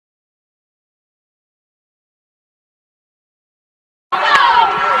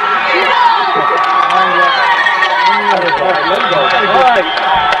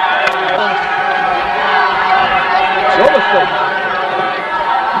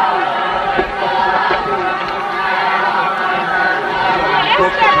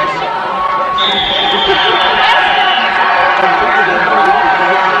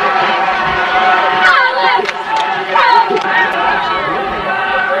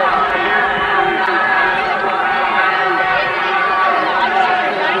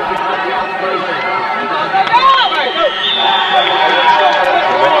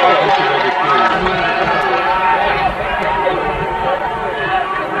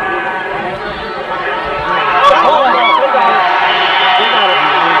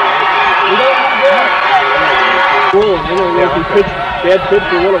pitch, bad pitch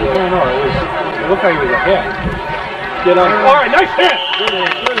or whatever. I don't know. It looked like it was a hit. Get on. All right, nice hit. Good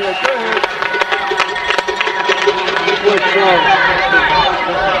hit, good hit, good hit. Good throw.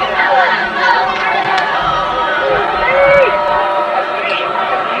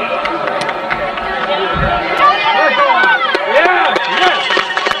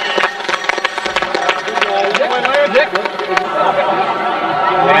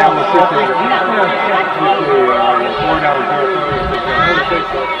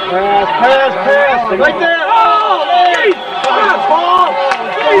 Pass, right there! Oh, hey! Pass, ball!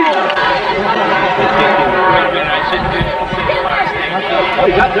 Oh,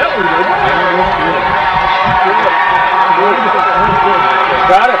 you got that one good.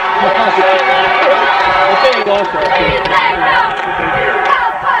 Got it. Okay, you lost that.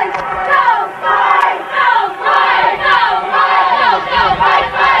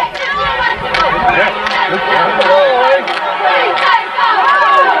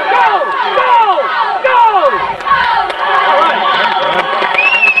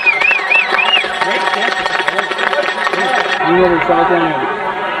 South Lyon.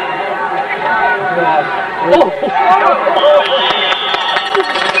 Oh!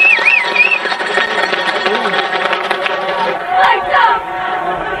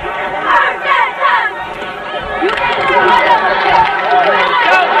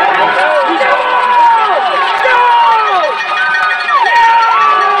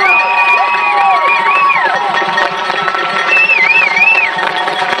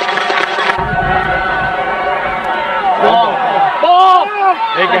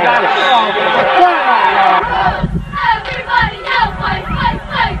 They got it. Everybody now, fight, fight,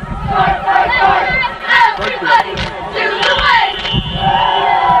 fight. Everybody to the way.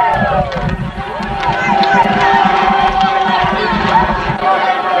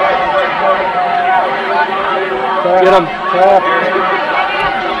 Get him.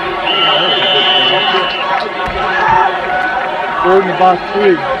 Third and box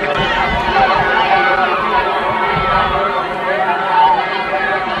 3.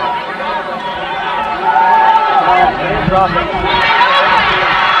 Drop it.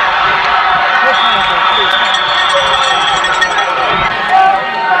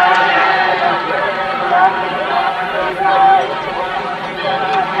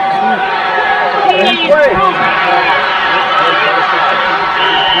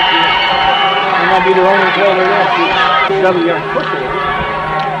 Might be the only player left. W got push it.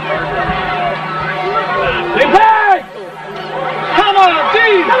 Hey! Come on, D!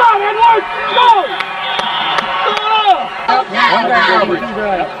 Come on, Edward! Go! One back over.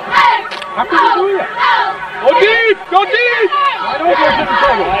 How can you do that? Go deep! Go deep! I don't get in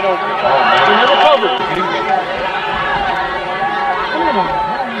trouble. I don't. You never covered. Come on.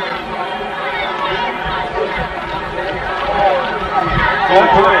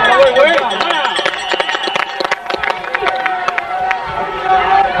 Wait.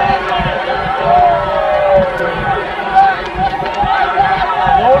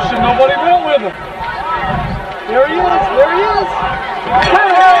 Motion, nobody went with him. There he is, there he is.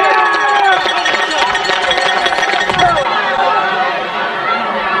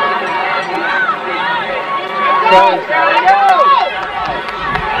 Go,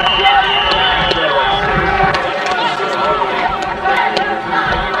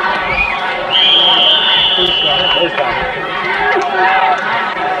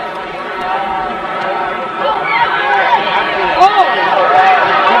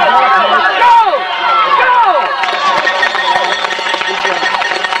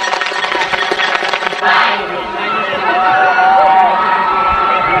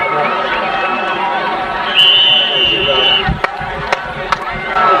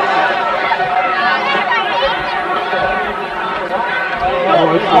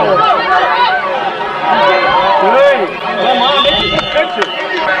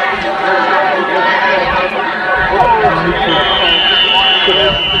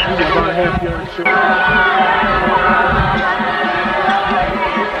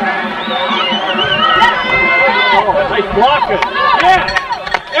 Nice blocking. Yeah.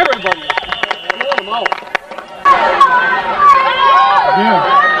 Everybody. You want them out. Yeah.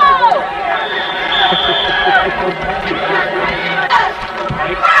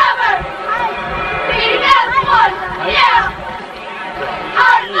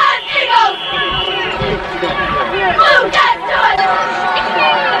 Hartland Eagles! Blue, get to it!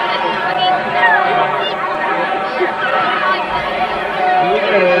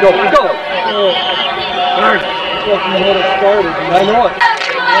 Go. Alright. Fucking had it started. I know it.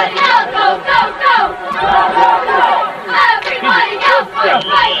 Everybody else, go! Everybody else,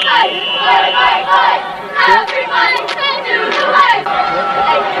 fight! Everybody finish!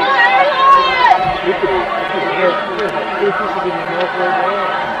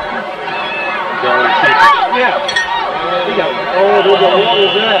 Yeah. Oh, there's a what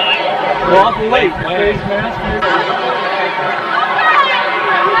was that? Well, off late, face mask.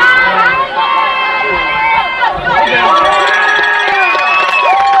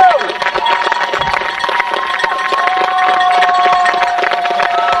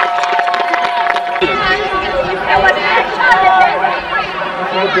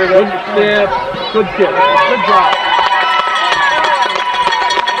 Good step, good kick, good drop.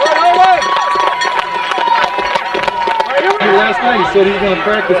 Last night he said he's going to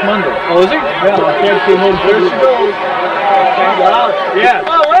practice Monday. Oh, is he? Yeah. So I can't see him. There she goes. Yeah.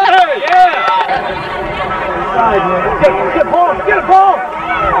 Oh, hey! Yeah! Inside, man. Get ball! Get a ball!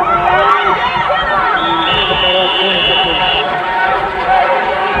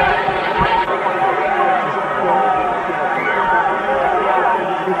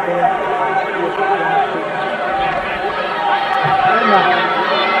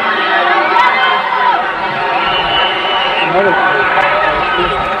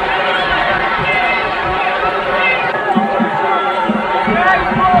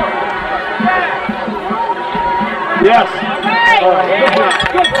 Yes. All right.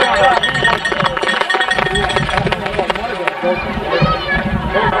 Good job.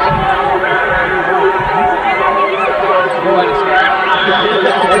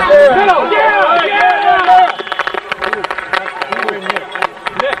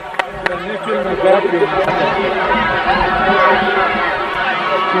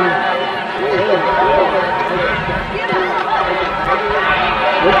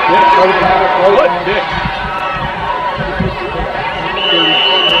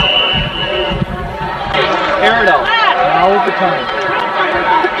 Air it out. Now is the time.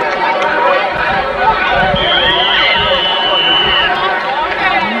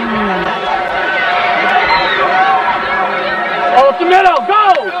 Oh, it's the middle. Go!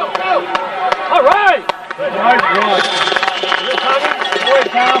 All right. Nice run. Boy,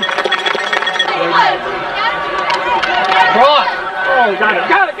 Tom. Cross. Oh, got it.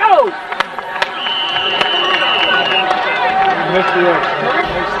 Got it. Go! Missed the edge.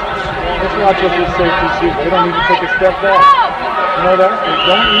 Let's watch what this safety sees. They don't even take a step back. You know that? They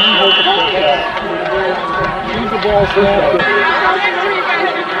don't even take a step back. Use the ball snap.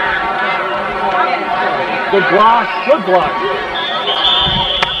 Good block. Good block.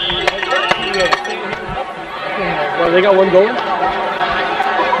 Well, they got one going?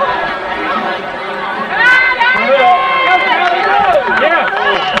 Yeah.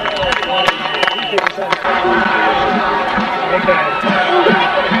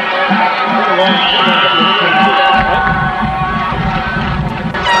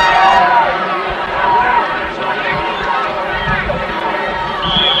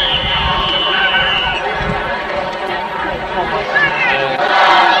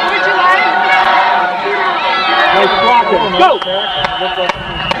 Nice blocking. Go!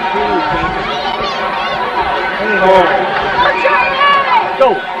 Go!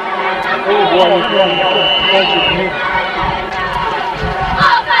 Oh boy,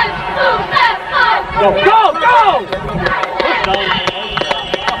 go, go, go!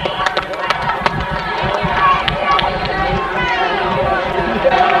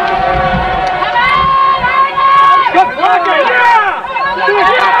 Good blocking, yeah!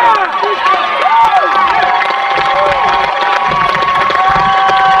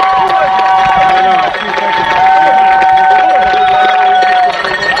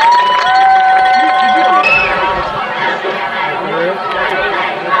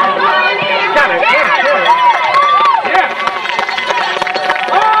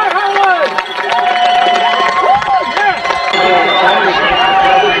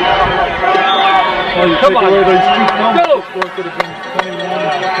 Come on, those two go! Score could have been 21.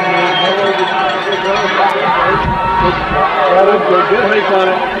 Good place on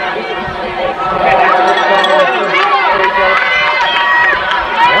it.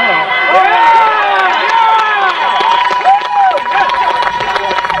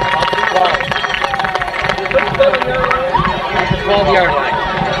 That's the 12-yard line.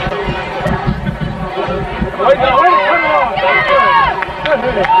 Wait, no, wait, turn it off. Good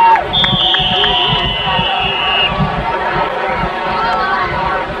hit.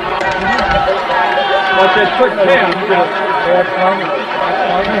 Watch that quick pass. Bad timing.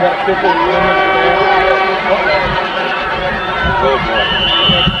 Got 50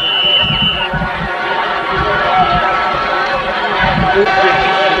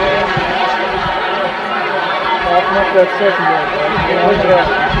 Open up that secondary.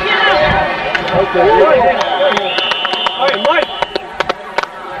 Okay. Hey, Mike!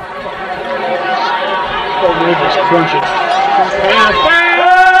 Oh, neighbors crunch it.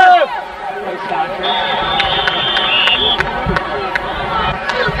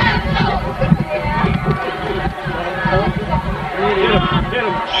 Get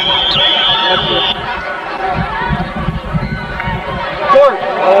him. That's it. Court.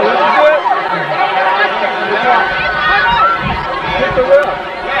 Oh, this is it. Hit the ref.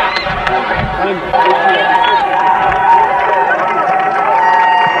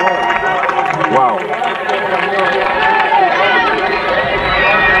 Wow.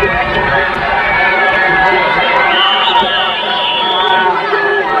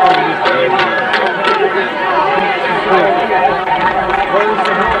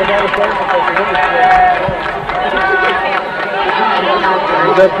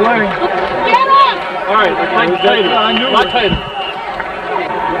 Is that play? All right, let's play Tatum. Not Tatum.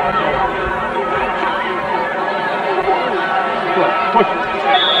 Push it.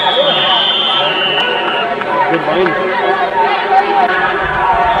 Good lane.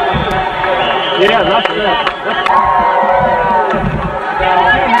 Yeah, that's good.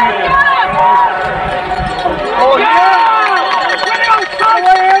 Oh, yeah!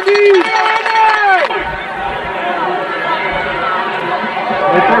 Away, Andy!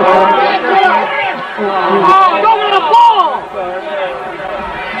 Right there, Paul. Oh, go with the ball!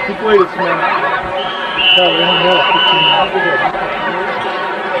 He played it, man.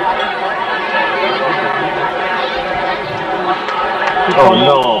 Oh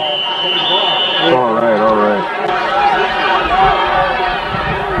no. All right, all right.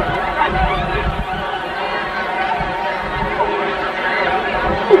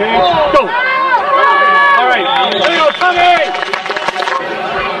 Go! All right, here we go, Tommy!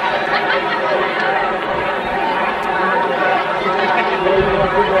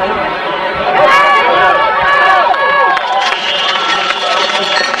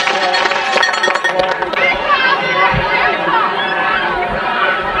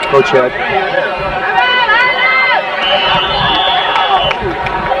 Go, Chad.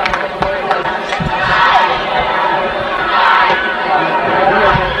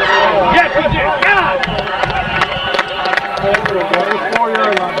 Yes, he did! Yeah! 4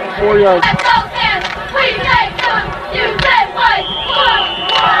 yard line. 4 yards. Let's go, Ken. We take them. You take fight.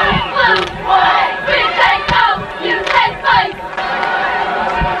 We take them. You take fight.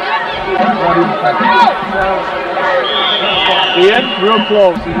 Not even the end, real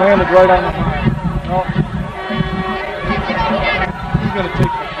close. He landed right on the line. No. He's going to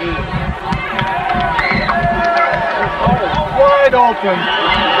take the lead. Wide open.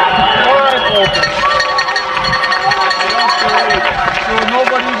 Wide open. So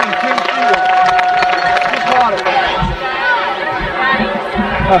nobody even can see it. He caught it.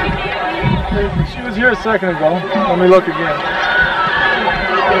 She was here a second ago. Let me look again.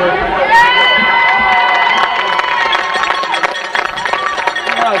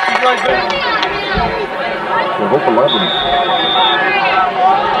 She's right there. Well, hope 11.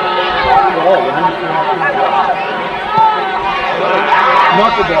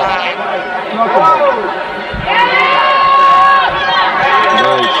 Knuckleball. Knuckleball.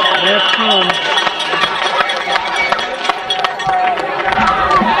 Nice. That's fun.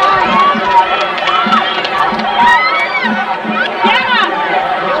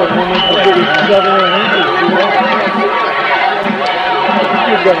 That's a woman for 7 inches.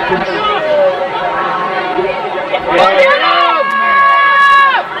 He's got a picture.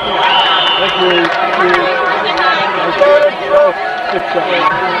 That's really good shot.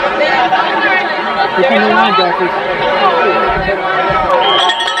 Keeping the linebackers.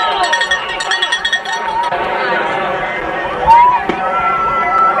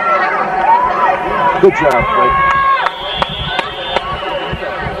 Good job, Blake.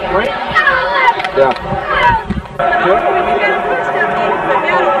 Right? Yeah. Good.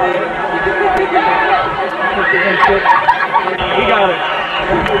 He got it.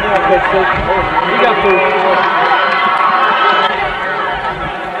 He got through.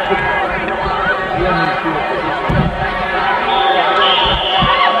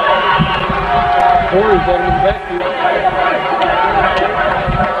 Corey's got him in the backfield.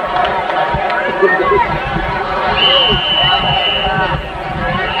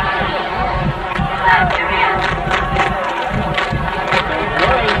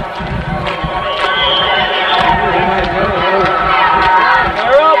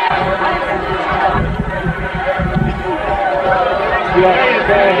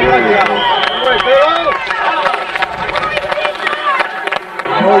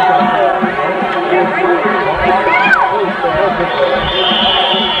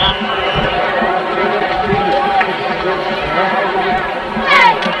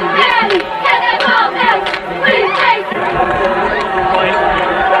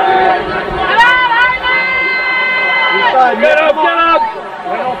 Get up, get up!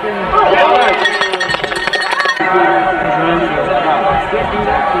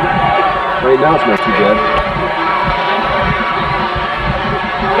 Right now it's not too bad.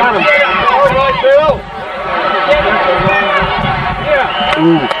 Got him. All right, Bill. Yeah.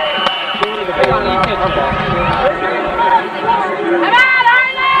 Ooh. Come on,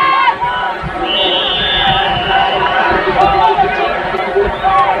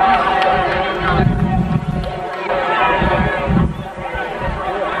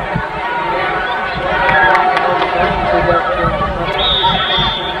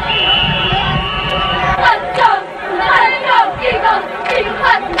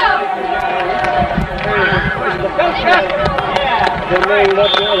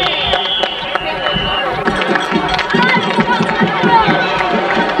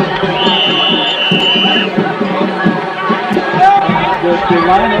 They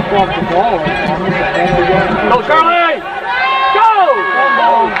line up off the ball. Go, Charlie! Go!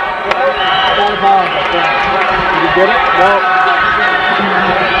 Did you get it? No.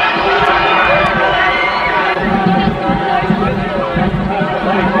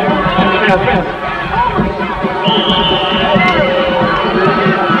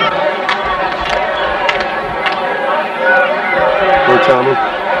 Go, Tommy.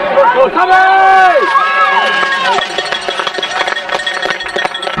 Go, Tommy!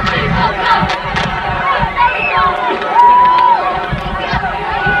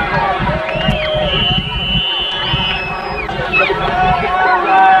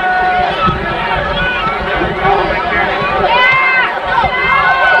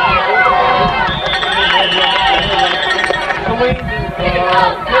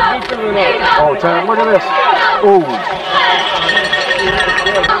 Oh, Tom, look at this. Oh.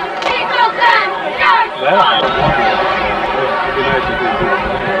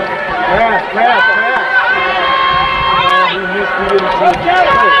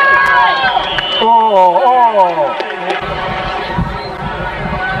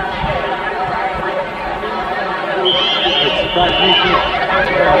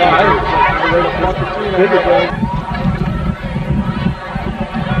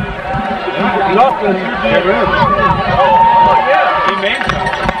 Nothing. Oh, yeah. He made some.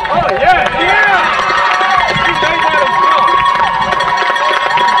 Oh, yeah, yeah. He made that himself.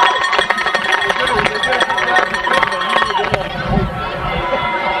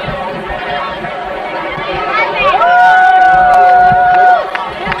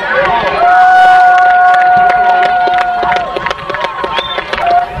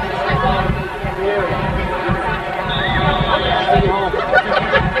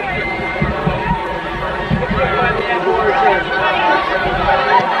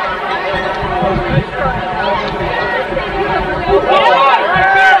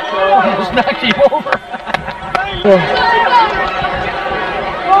 Knocked him over.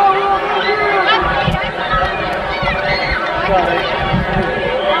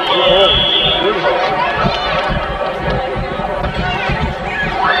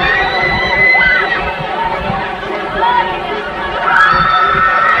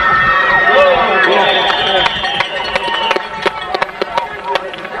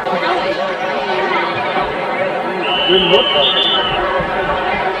 Didn't look like it.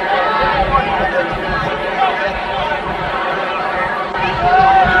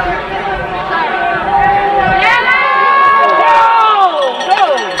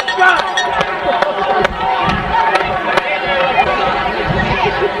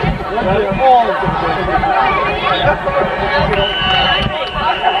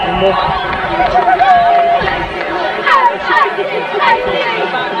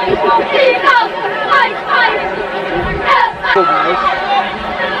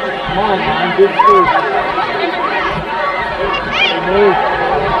 Come on, man, good food. Move.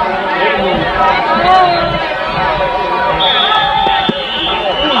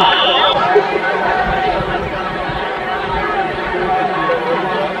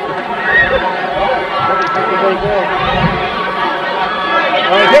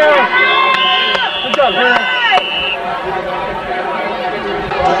 All right, Darryl. Good job, Darryl.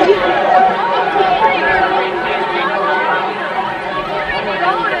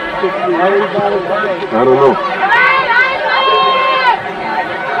 I don't know.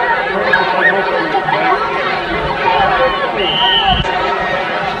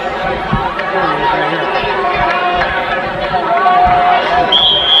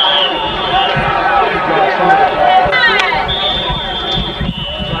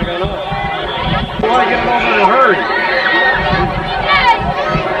 You want to get it over in a hurry.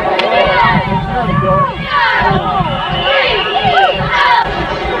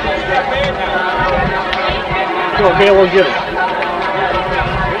 So Gale will get it.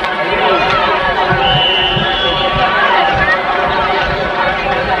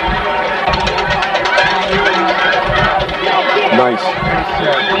 Nice.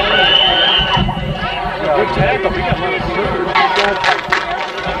 Good tackle. We got a lot of serve.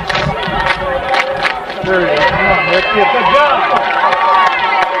 There you go. Come on, Nick. Good job.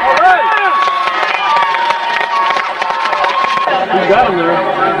 All right. He's got him there.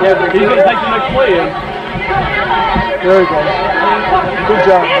 Yeah, he's going to take the next play in. There you go. Good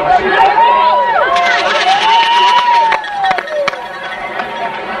job, Nick.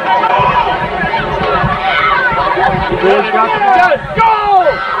 Bill's got the ball. Go!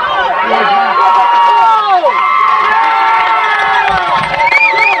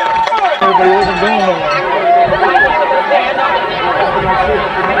 Everybody wasn't doing no one.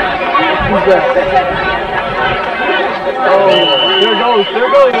 Who's that? Oh, there goes. There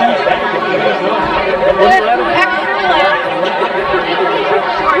goes.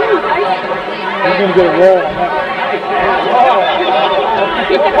 He's going to get a roll on that.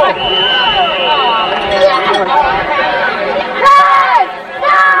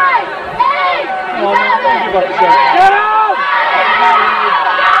 Get out!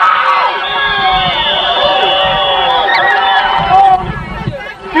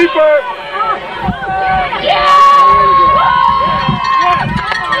 Keeper!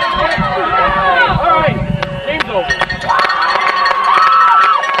 All right, game's over.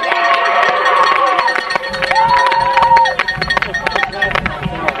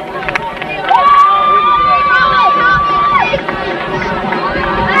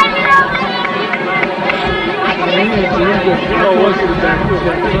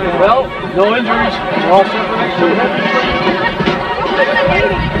 Well, no injuries. We're all set for next week.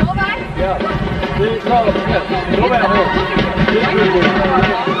 Yeah. Go back home.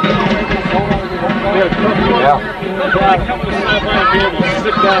 Yeah. Nothing like coming to South Lyon and being able to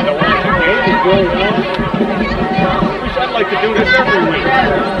sit down and watch the game. Wish I'd like to do this every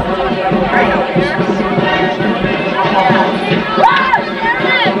week.